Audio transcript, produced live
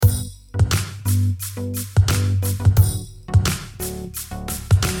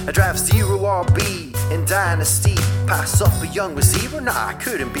I draft 0 RB in Dynasty. Pass up a young receiver? Nah,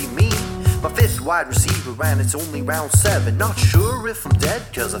 couldn't be me. My 5th wide receiver and it's only round 7. Not sure if I'm dead,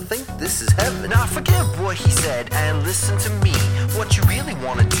 cause I think this is heaven. Now forget what he said and listen to me. What you really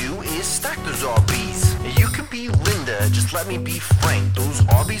wanna do is stack those RBs. You can be Linda, just let me be frank. Those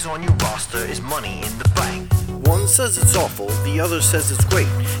RBs on your roster is money in the bank. One says it's awful, the other says it's great.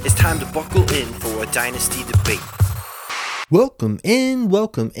 It's time to buckle in for a dynasty debate. Welcome in,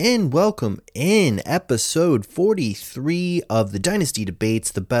 episode 43 of the Dynasty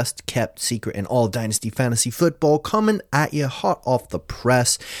Debates, the best kept secret in all Dynasty fantasy football, coming at you hot off the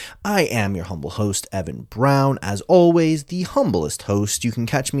press. I am your humble host, Evan Brown. As always, the humblest host. You can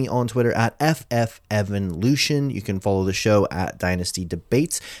catch me on Twitter at FFEvanLucian. You can follow the show at Dynasty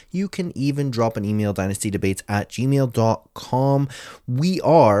Debates. You can even drop an email, dynastydebates@gmail.com. We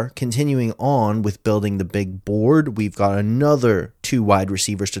are continuing on with building the big board. We've got another 2 wide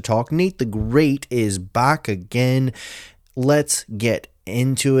receivers to talk. Nate the Great is back again. Let's get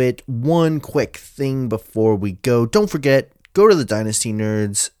into it. One quick thing before we go. Don't forget, go to the Dynasty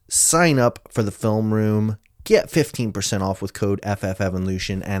Nerds, sign up for the film room, get 15% off with code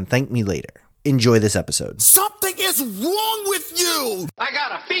FFEvanLucian, and thank me later. Enjoy this episode. Something is wrong with you! I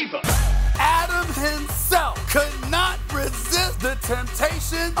got a fever! Adam himself could not resist the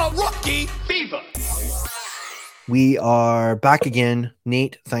temptation of rookie Fever! We are back again.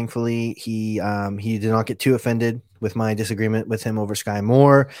 Nate, thankfully, he did not get too offended with my disagreement with him over Sky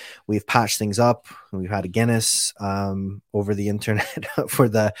Moore. We've patched things up. We've had a Guinness over the internet over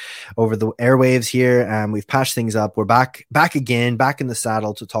the airwaves here. We've patched things up. We're back again, back in the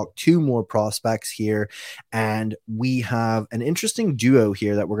saddle to talk 2 more prospects here. And we have an interesting duo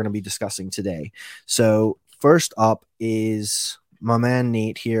here that we're going to be discussing today. So first up is my man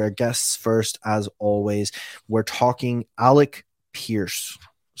Nate here. Guests first, as always. We're talking Alec Pierce.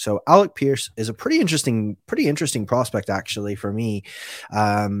 So Alec Pierce is a pretty interesting prospect, actually, for me.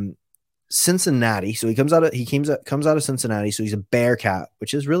 Cincinnati. So he comes out of Cincinnati. So he's a Bearcat,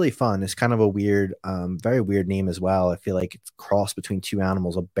 which is really fun. It's kind of a weird, very weird name as well. I feel like it's a cross between 2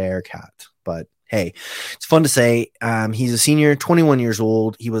 animals, a Bearcat, but hey, it's fun to say. He's a senior, 21 years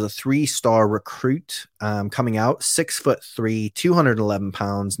old. He was a 3-star recruit coming out, 6'3", 211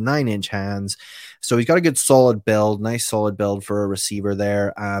 pounds, 9-inch hands. So he's got a good solid build, nice solid build for a receiver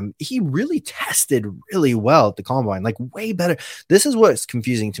there. He really tested really well at the combine, like way better. This is what's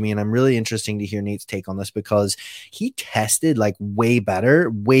confusing to me, and I'm really interested to hear Nate's take on this because he tested like way better,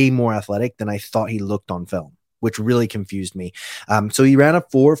 way more athletic than I thought he looked on film, which really confused me. So he ran a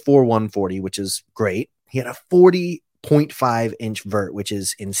 4.41 40, which is great. He had a 40.5 inch vert, which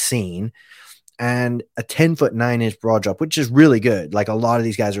is insane, and a 10'9" broad jump, which is really good. Like a lot of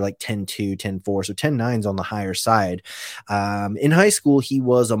these guys are like 10.2, 10.4, so 10.9's on the higher side. In high school, he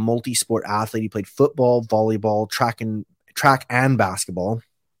was a multi-sport athlete. He played football, volleyball, track and basketball.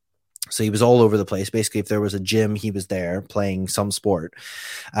 So he was all over the place. Basically, if there was a gym, he was there playing some sport.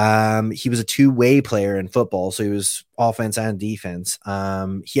 He was a 2-way player in football, so he was offense and defense.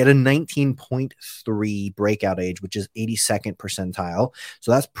 He had a 19.3 breakout age, which is 82nd percentile.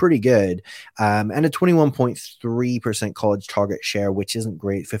 So that's pretty good. And a 21.3% college target share, which isn't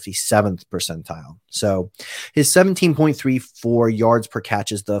great, 57th percentile. So his 17.34 yards per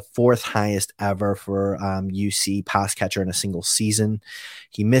catch is the 4th highest ever for UC pass catcher in a single season.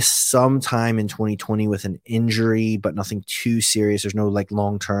 He missed some time in 2020 with an injury, but nothing too serious. There's no like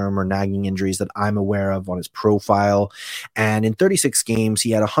long-term or nagging injuries that I'm aware of on his profile. And in 36 games,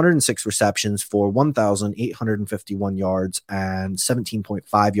 he had 106 receptions for 1,851 yards and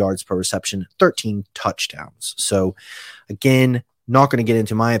 17.5 yards per reception, 13 touchdowns. So again, not going to get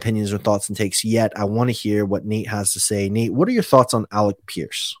into my opinions or thoughts and takes yet. I want to hear what Nate has to say. Nate, what are your thoughts on Alec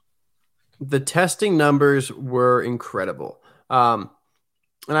Pierce? The testing numbers were incredible.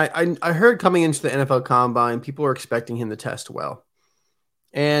 And I heard coming into the NFL Combine, people were expecting him to test well.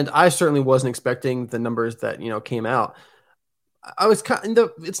 And I certainly wasn't expecting the numbers that, came out. I was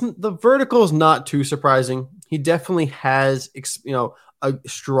the vertical is not too surprising. He definitely has, a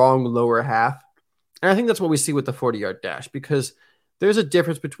strong lower half. And I think that's what we see with the 40-yard dash, because there's a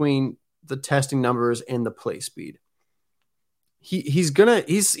difference between the testing numbers and the play speed. He's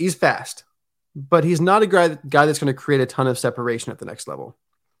fast, but he's not a guy that's going to create a ton of separation at the next level.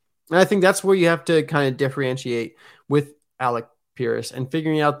 And I think that's where you have to kind of differentiate with Alec Pierce and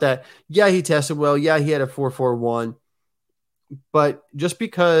figuring out that, yeah, he tested well. Yeah, he had a 4.41. But just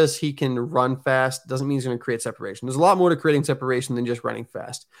because he can run fast doesn't mean he's going to create separation. There's a lot more to creating separation than just running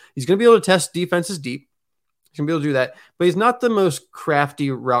fast. He's going to be able to test defenses deep. He's going to be able to do that. But he's not the most crafty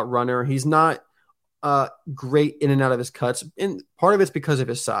route runner. He's not great in and out of his cuts. And part of it's because of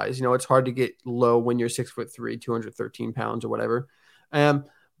his size. You know, it's hard to get low when you're 6'3", 213 pounds or whatever.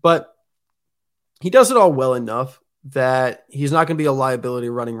 But he does it all well enough that he's not going to be a liability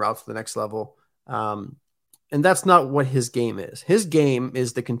running routes to the next level. And that's not what his game is. His game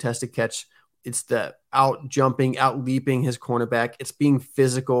is the contested catch. It's the out jumping, out leaping his cornerback. It's being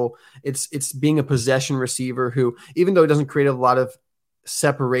physical. It's being a possession receiver who, even though he doesn't create a lot of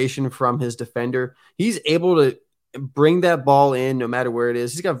separation from his defender, he's able to bring that ball in no matter where it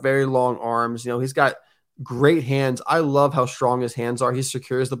is. He's got very long arms. You know, he's got great hands. I love how strong his hands are. He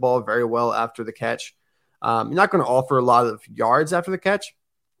secures the ball very well after the catch. You're not going to offer a lot of yards after the catch,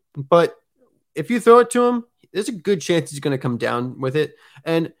 but if you throw it to him, there's a good chance he's going to come down with it.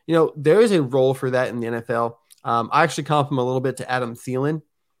 And, you know, there is a role for that in the NFL. I actually comp him a little bit to Adam Thielen.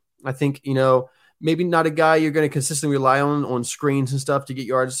 I think, you know, maybe not a guy you're going to consistently rely on screens and stuff to get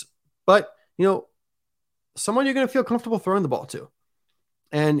yards, but, you know, someone you're going to feel comfortable throwing the ball to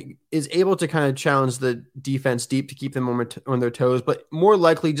and is able to kind of challenge the defense deep to keep them on their toes, but more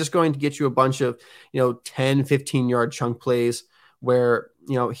likely just going to get you a bunch of, you know, 10, 15-yard chunk plays where,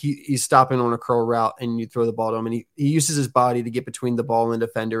 you know, he's stopping on a curl route and you throw the ball to him and he uses his body to get between the ball and the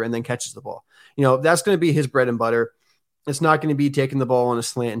defender and then catches the ball. You know, that's going to be his bread and butter. It's not going to be taking the ball on a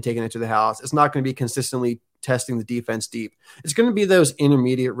slant and taking it to the house. It's not going to be consistently testing the defense deep. It's going to be those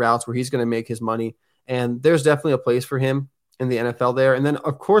intermediate routes where he's going to make his money. And there's definitely a place for him in the NFL there. And then,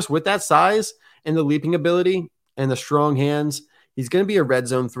 of course, with that size and the leaping ability and the strong hands, he's going to be a red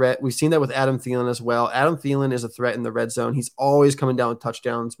zone threat. We've seen that with Adam Thielen as well. Adam Thielen is a threat in the red zone. He's always coming down with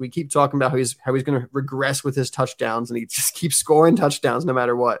touchdowns. We keep talking about how he's going to regress with his touchdowns, and he just keeps scoring touchdowns no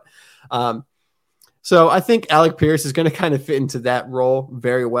matter what. So I think Alec Pierce is going to kind of fit into that role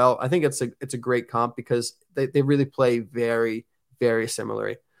very well. I think it's a great comp because they really play very, very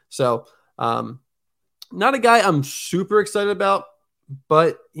similarly. So not a guy I'm super excited about,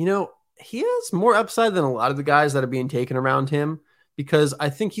 but, you know, he has more upside than a lot of the guys that are being taken around him because I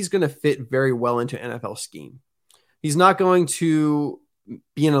think he's going to fit very well into NFL scheme. He's not going to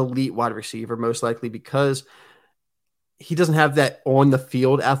be an elite wide receiver, most likely because he doesn't have that on the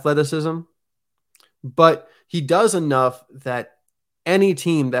field athleticism, but he does enough that any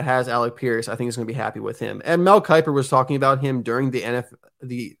team that has Alec Pierce, I think, is going to be happy with him. And Mel Kiper was talking about him during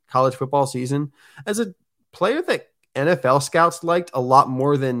the college football season as a player that NFL scouts liked a lot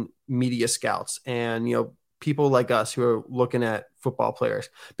more than media scouts and, you know, people like us who are looking at football players,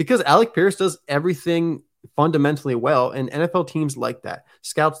 because Alec Pierce does everything fundamentally well, and NFL teams like that,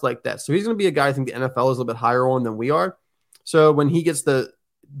 scouts like that. So he's going to be a guy I think the NFL is a little bit higher on than we are. So when he gets the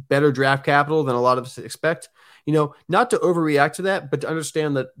better draft capital than a lot of us expect, you know, not to overreact to that, but to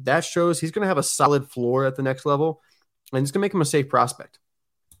understand that shows he's going to have a solid floor at the next level, and it's going to make him a safe prospect.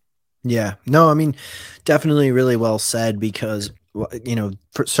 Yeah, no, I mean, definitely really well said, because, you know,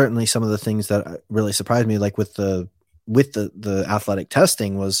 certainly some of the things that really surprised me, like with the athletic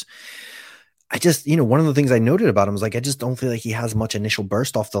testing, was I just, you know, one of the things I noted about him was like, I just don't feel like he has much initial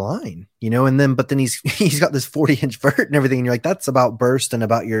burst off the line, you know, but then he's got this 40-inch vert and everything. And you're like, that's about burst and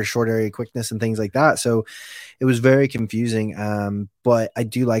about your short area quickness and things like that. So it was very confusing. But I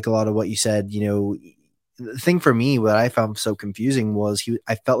do like a lot of what you said. You know, the thing for me, what I found so confusing was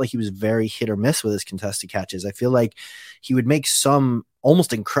I felt like he was very hit or miss with his contested catches. I feel like he would make some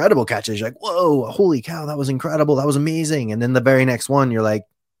almost incredible catches. You're like, whoa, holy cow, that was incredible. That was amazing. And then the very next one, you're like,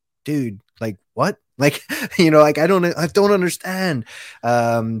 dude, like what? Like, you know, like I don't understand.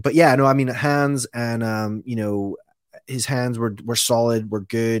 But yeah, no, I mean, hands and, you know, his hands were solid, were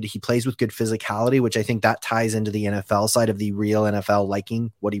good. He plays with good physicality, which I think that ties into the NFL side of the real NFL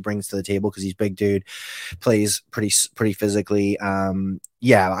liking what he brings to the table, because he's big dude, plays pretty physically.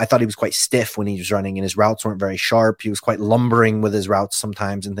 Yeah, I thought he was quite stiff when he was running, and his routes weren't very sharp. He was quite lumbering with his routes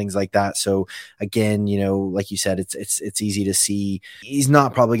sometimes and things like that. So again, you know, like you said, it's easy to see he's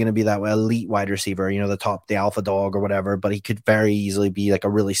not probably going to be that elite wide receiver, you know, the alpha dog or whatever, but he could very easily be like a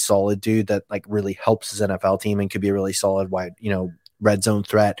really solid dude that like really helps his NFL team and could be a really solid wide, you know, red zone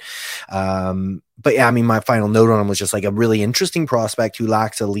threat. But yeah, I mean, my final note on him was just like a really interesting prospect who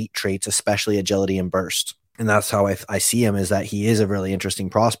lacks elite traits, especially agility and burst. And that's how I see him, is that he is a really interesting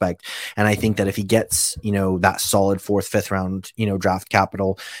prospect. And I think that if he gets, you know, that solid 4th, 5th round, you know, draft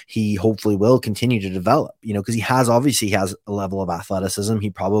capital, he hopefully will continue to develop, you know, because he has a level of athleticism. He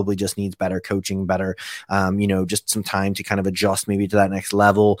probably just needs better coaching, better, you know, just some time to kind of adjust maybe to that next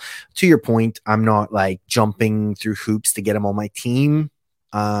level. To your point, I'm not like jumping through hoops to get him on my team.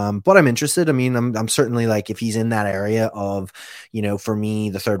 But I'm interested. I mean, I'm certainly like, if he's in that area of, for me,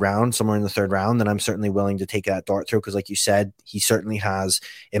 the third round, somewhere in the third round, then I'm certainly willing to take that dart throw. Cause like you said, he certainly has,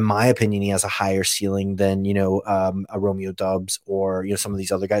 in my opinion, he has a higher ceiling than, a Romeo Doubs or, some of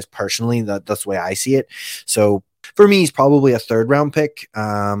these other guys. Personally, that's the way I see it. So for me, he's probably a third round pick.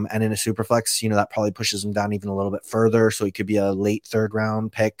 And in a super flex, that probably pushes him down even a little bit further. So he could be a late third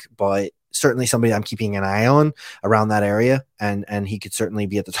round pick, but certainly somebody I'm keeping an eye on around that area. And he could certainly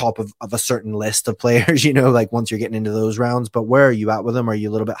be at the top of a certain list of players, like once you're getting into those rounds. But where are you at with him? Are you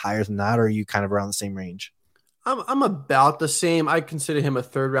a little bit higher than that? Or are you kind of around the same range? I'm about the same. I consider him a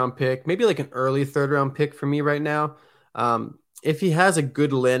third round pick, maybe like an early third round pick for me right now. If he has a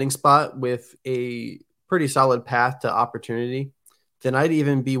good landing spot with a pretty solid path to opportunity, then I'd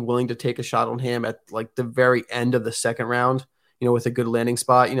even be willing to take a shot on him at like the very end of the second round, with a good landing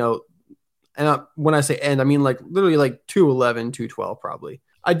spot, and when I say end, I mean like literally like 211, 212 probably.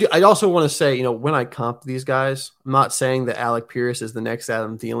 I also want to say, when I comp these guys, I'm not saying that Alec Pierce is the next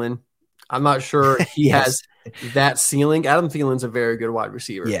Adam Thielen. I'm not sure he Yes. has that ceiling. Adam Thielen's a very good wide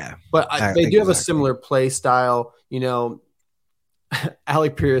receiver. Yeah. But they do have a similar play style.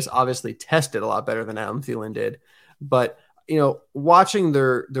 Alec Pierce obviously tested a lot better than Adam Thielen did. But watching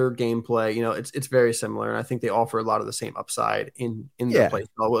their gameplay, it's very similar, and I think they offer a lot of the same upside in the play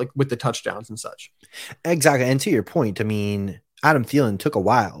style, like with the touchdowns and such. Exactly, and to your point, I mean, Adam Thielen took a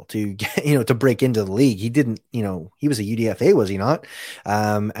while to get, to break into the league. He didn't, he was a UDFA, was he not?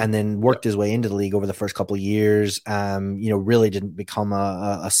 And then worked his way into the league over the first couple of years. Really didn't become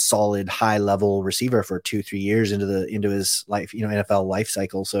a solid high level receiver for 2-3 years into his life, NFL life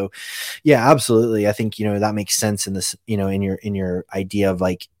cycle. So yeah, absolutely. I think, that makes sense in this, in your idea of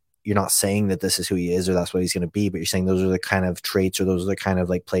like, you're not saying that this is who he is or that's what he's going to be, but you're saying those are the kind of traits or those are the kind of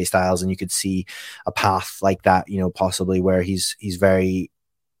like play styles. And you could see a path like that, possibly where he's very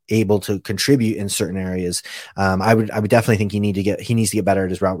able to contribute in certain areas. I would definitely think he needs to get better at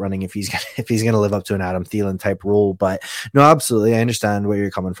his route running if he's going to live up to an Adam Thielen type role. But no, absolutely. I understand where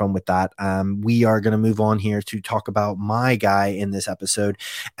you're coming from with that. We are going to move on here to talk about my guy in this episode.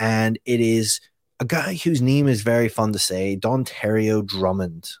 And it is a guy whose name is very fun to say, Dontario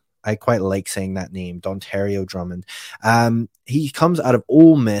Drummond. I quite like saying that name, Dontario Drummond. He comes out of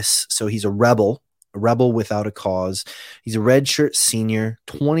Ole Miss, so he's a rebel without a cause. He's a redshirt senior,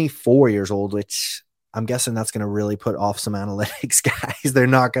 24 years old, which I'm guessing that's going to really put off some analytics guys. They're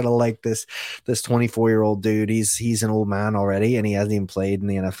not going to like this 24-year-old dude. He's an old man already, and he hasn't even played in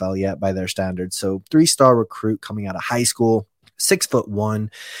the NFL yet by their standards. So 3-star recruit coming out of high school. 6'1",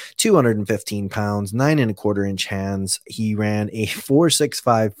 215 pounds, 9.25-inch hands. He ran a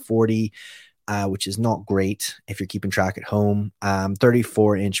 4.65 40, which is not great if you're keeping track at home.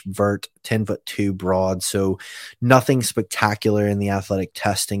 34-inch vert, 10'2" broad. So nothing spectacular in the athletic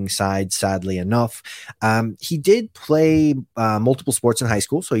testing side, sadly enough. He did play multiple sports in high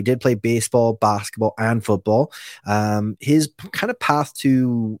school. So he did play baseball, basketball, and football. His kind of path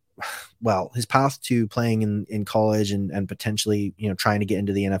to playing in college and potentially, trying to get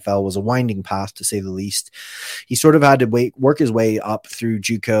into the NFL was a winding path, to say the least. He sort of had to work his way up through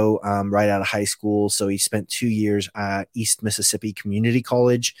JUCO right out of high school. So he spent 2 years at East Mississippi Community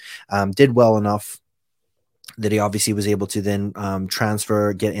College, did well enough that he obviously was able to then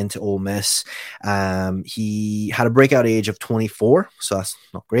transfer, get into Ole Miss. He had a breakout age of 24, so that's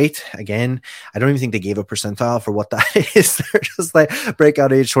not great. Again, I don't even think they gave a percentile for what that is. They're just like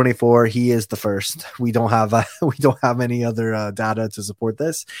breakout age 24. He is the first. We don't have any other data to support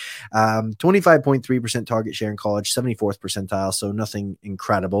this. 25.3% target share in college, 74th percentile, so nothing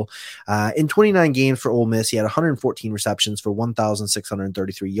incredible. In 29 games for Ole Miss, he had 114 receptions for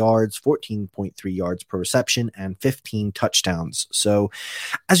 1,633 yards, 14.3 yards per reception, and 15 touchdowns. So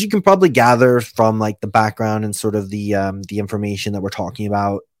as you can probably gather from like the background and sort of the information that we're talking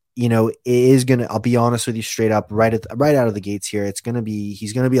about, it is going to, I'll be honest with you straight up, right out of the gates here, he's going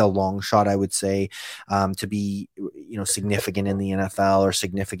to be a long shot, I would say, to be, significant in the NFL or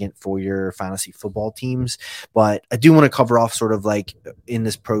significant for your fantasy football teams. But I do want to cover off sort of like in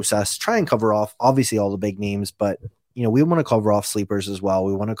this process, try and cover off obviously all the big names, but we want to cover off sleepers as well.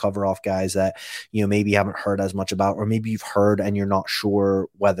 We want to cover off guys that, maybe you haven't heard as much about, or maybe you've heard and you're not sure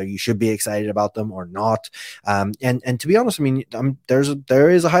whether you should be excited about them or not. And to be honest, I mean, there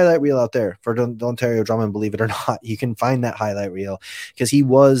is a highlight reel out there for Dontario Drummond, believe it or not. You can find that highlight reel because he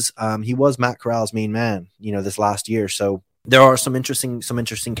was Matt Corral's main man, this last year. So there are some interesting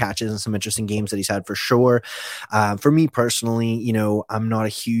catches and some interesting games that he's had for sure. For me personally, I'm not a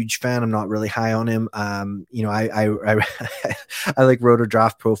huge fan. I'm not really high on him. I like wrote a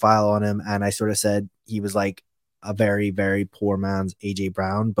draft profile on him, and I sort of said he was like a very, very poor man's AJ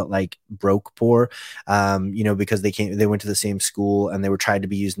Brown, but like broke poor, because they went to the same school and they were tried to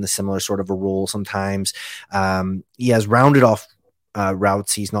be used in a similar sort of a role sometimes. He has rounded off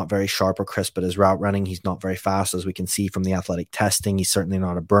routes. He's not very sharp or crisp at his route running. He's not very fast, as we can see from the athletic testing. He's certainly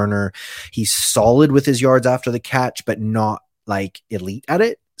not a burner. He's solid with his yards after the catch, but not like elite at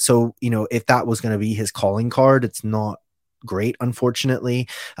it. So, if that was going to be his calling card, it's not great, unfortunately.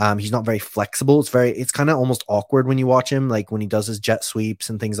 He's not very flexible. It's kind of almost awkward when you watch him, like when he does his jet sweeps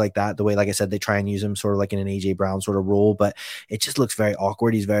and things like that. The way, like I said, they try and use him sort of like in an AJ Brown sort of role, but it just looks very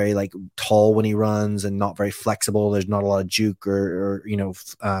awkward. He's very like tall when he runs and not very flexible. There's not a lot of juke or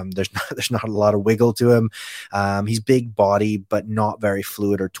there's not a lot of wiggle to him. He's big body, but not very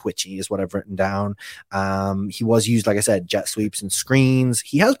fluid or twitchy is what I've written down. He was used, like I said, jet sweeps and screens.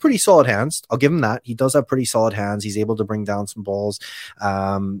 He has pretty solid hands. I'll give him that. He does have pretty solid hands. He's able to bring down some balls.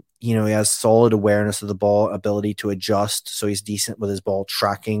 He has solid awareness of the ball, ability to adjust, so he's decent with his ball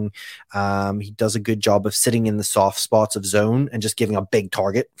tracking. He does a good job of sitting in the soft spots of zone and just giving a big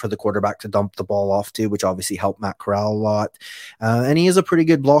target for the quarterback to dump the ball off to, which obviously helped Matt Corral a lot. And he is a pretty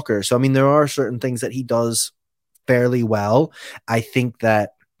good blocker. So, there are certain things that he does fairly well. I think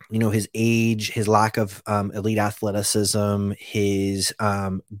that his age, his lack of elite athleticism, his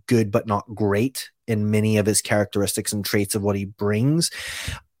good but not great in many of his characteristics and traits of what he brings.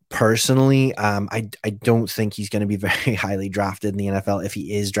 Personally, I don't think he's going to be very highly drafted in the NFL if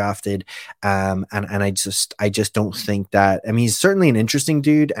he is drafted. And I just don't think that. He's certainly an interesting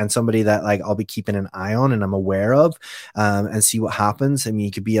dude and somebody that like I'll be keeping an eye on and I'm aware of and see what happens. He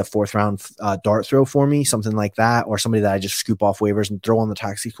could be a 4th round dart throw for me, something like that, or somebody that I just scoop off waivers and throw on the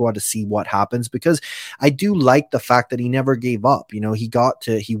taxi squad to see what happens, because I do like the fact that he never gave up.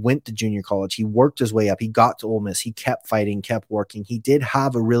 He went to junior college, he worked his way up, he got to Ole Miss, he kept fighting, kept working. He did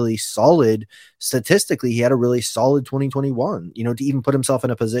have a really solid, statistically, he had a really solid 2021, to even put himself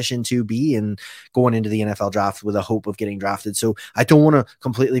in a position to be in going into the NFL draft with a hope of getting drafted. So I don't want to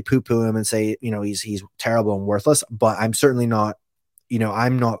completely poo-poo him and say, he's terrible and worthless, but I'm certainly not,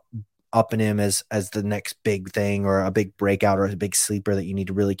 I'm not upping him as the next big thing or a big breakout or a big sleeper that you need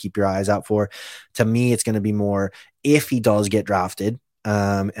to really keep your eyes out for. To me, it's going to be more if he does get drafted,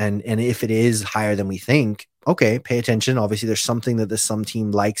 and if it is higher than we think, okay, pay attention. Obviously, there's something that some team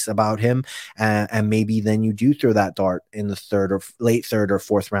likes about him, and maybe then you do throw that dart in the late third or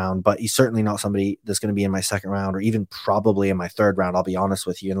 4th round. But he's certainly not somebody that's going to be in my 2nd round or even probably in my 3rd round. I'll be honest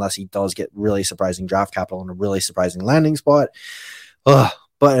with you, unless he does get really surprising draft capital and a really surprising landing spot.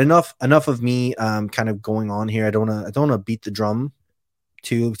 But enough of me kind of going on here. I don't want to beat the drum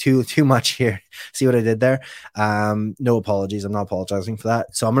too much here. See what I did there? No apologies. I'm not apologizing for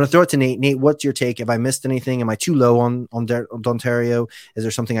that. So I'm going to throw it to Nate. Nate, what's your take? Have I missed anything? Am I too low on Dontario? Is there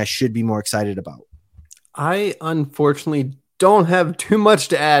something I should be more excited about? I unfortunately don't have too much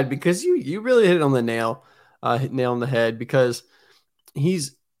to add, because you really hit it on the nail on the head, because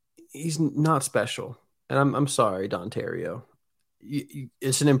he's not special. And I'm sorry, Dontario.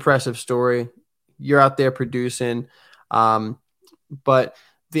 It's an impressive story. You're out there producing, but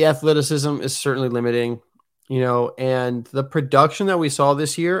the athleticism is certainly limiting, and the production that we saw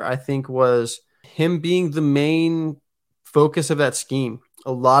this year, I think, was him being the main focus of that scheme.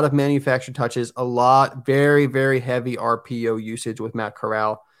 A lot of manufactured touches, a lot, very, very heavy RPO usage with Matt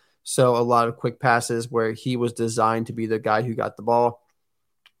Corral. So a lot of quick passes where he was designed to be the guy who got the ball.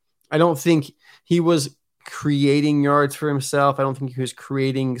 I don't think he was creating yards for himself. I don't think he was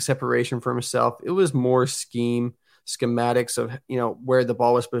creating separation for himself. It was more schematics of, where the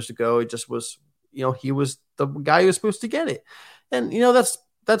ball was supposed to go. It just was, he was the guy who was supposed to get it. And,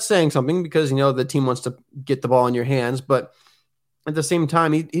 that's saying something, because, the team wants to get the ball in your hands, but at the same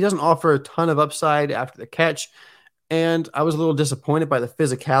time, he doesn't offer a ton of upside after the catch. And I was a little disappointed by the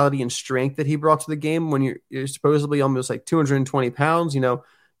physicality and strength that he brought to the game. When you're supposedly almost like 220 pounds,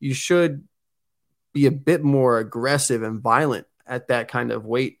 you should be a bit more aggressive and violent at that kind of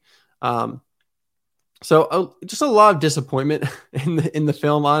weight. So just a lot of disappointment in the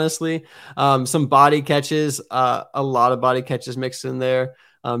film, honestly. Some body catches, a lot of body catches mixed in there.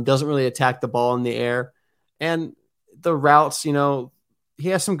 Doesn't really attack the ball in the air. And the routes, he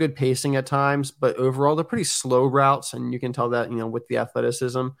has some good pacing at times, but overall they're pretty slow routes. And you can tell that, with the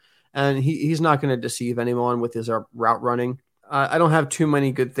athleticism. And he's not going to deceive anyone with his route running. I don't have too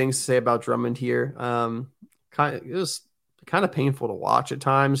many good things to say about Drummond here. It was kind of painful to watch at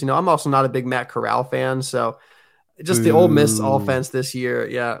times. I'm also not a big Matt Corral fan, so just the Ole Miss offense this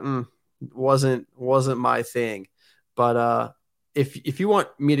year, wasn't my thing. But if you want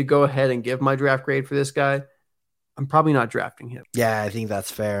me to go ahead and give my draft grade for this guy, I'm probably not drafting him. Yeah, I think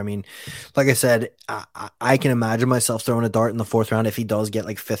that's fair. I mean, like I said, I can imagine myself throwing a dart in the 4th round if he does get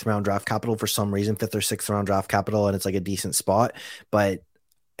like 5th round draft capital for some reason, 5th or 6th round draft capital, and it's like a decent spot. But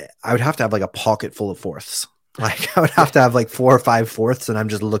I would have to have like a pocket full of 4ths. Like I would have to have like 4 or 5 4ths, and I'm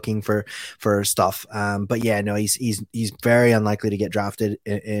just looking for stuff. But yeah, no, he's very unlikely to get drafted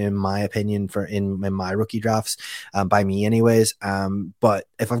in my opinion in my rookie drafts, by me anyways. But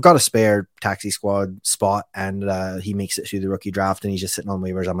if I've got a spare taxi squad spot and he makes it through the rookie draft and he's just sitting on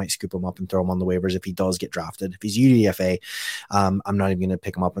waivers, I might scoop him up and throw him on the waivers if he does get drafted. If he's UDFA, I'm not even going to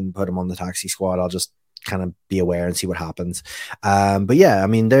pick him up and put him on the taxi squad. I'll just kind of be aware and see what happens. But yeah, I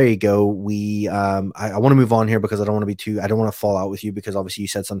mean, there you go. I want to move on here because I don't want to fall out with you because obviously you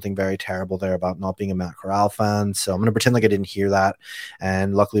said something very terrible there about not being a Matt Corral fan. So I'm going to pretend like I didn't hear that.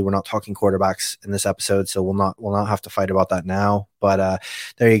 And luckily we're not talking quarterbacks in this episode, so we'll not have to fight about that now. But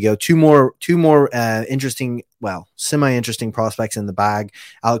there you go. Two more interesting, semi-interesting prospects in the bag.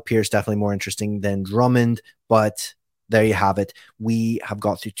 Alec Pierce definitely more interesting than Drummond, but there you have it. We have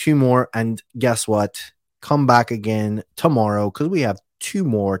got through 2 more, and guess what? Come back again tomorrow because we have 2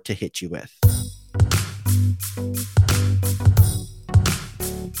 more to hit you with.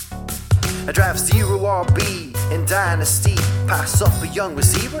 I draft 0 RB in Dynasty. Pass up a young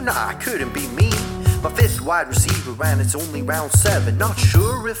receiver? Nah, couldn't be me. My 5th wide receiver and it's only round 7. Not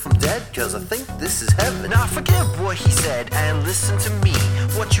sure if I'm dead, cause I think this is heaven. Now forget what he said and listen to me.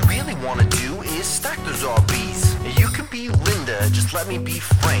 What you really wanna do is stack those RBs. You can be Linda, just let me be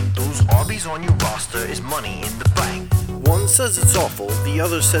frank. Those RBs on your roster is money in the bank. One says it's awful, the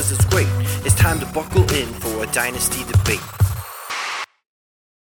other says it's great. It's time to buckle in for a dynasty debate.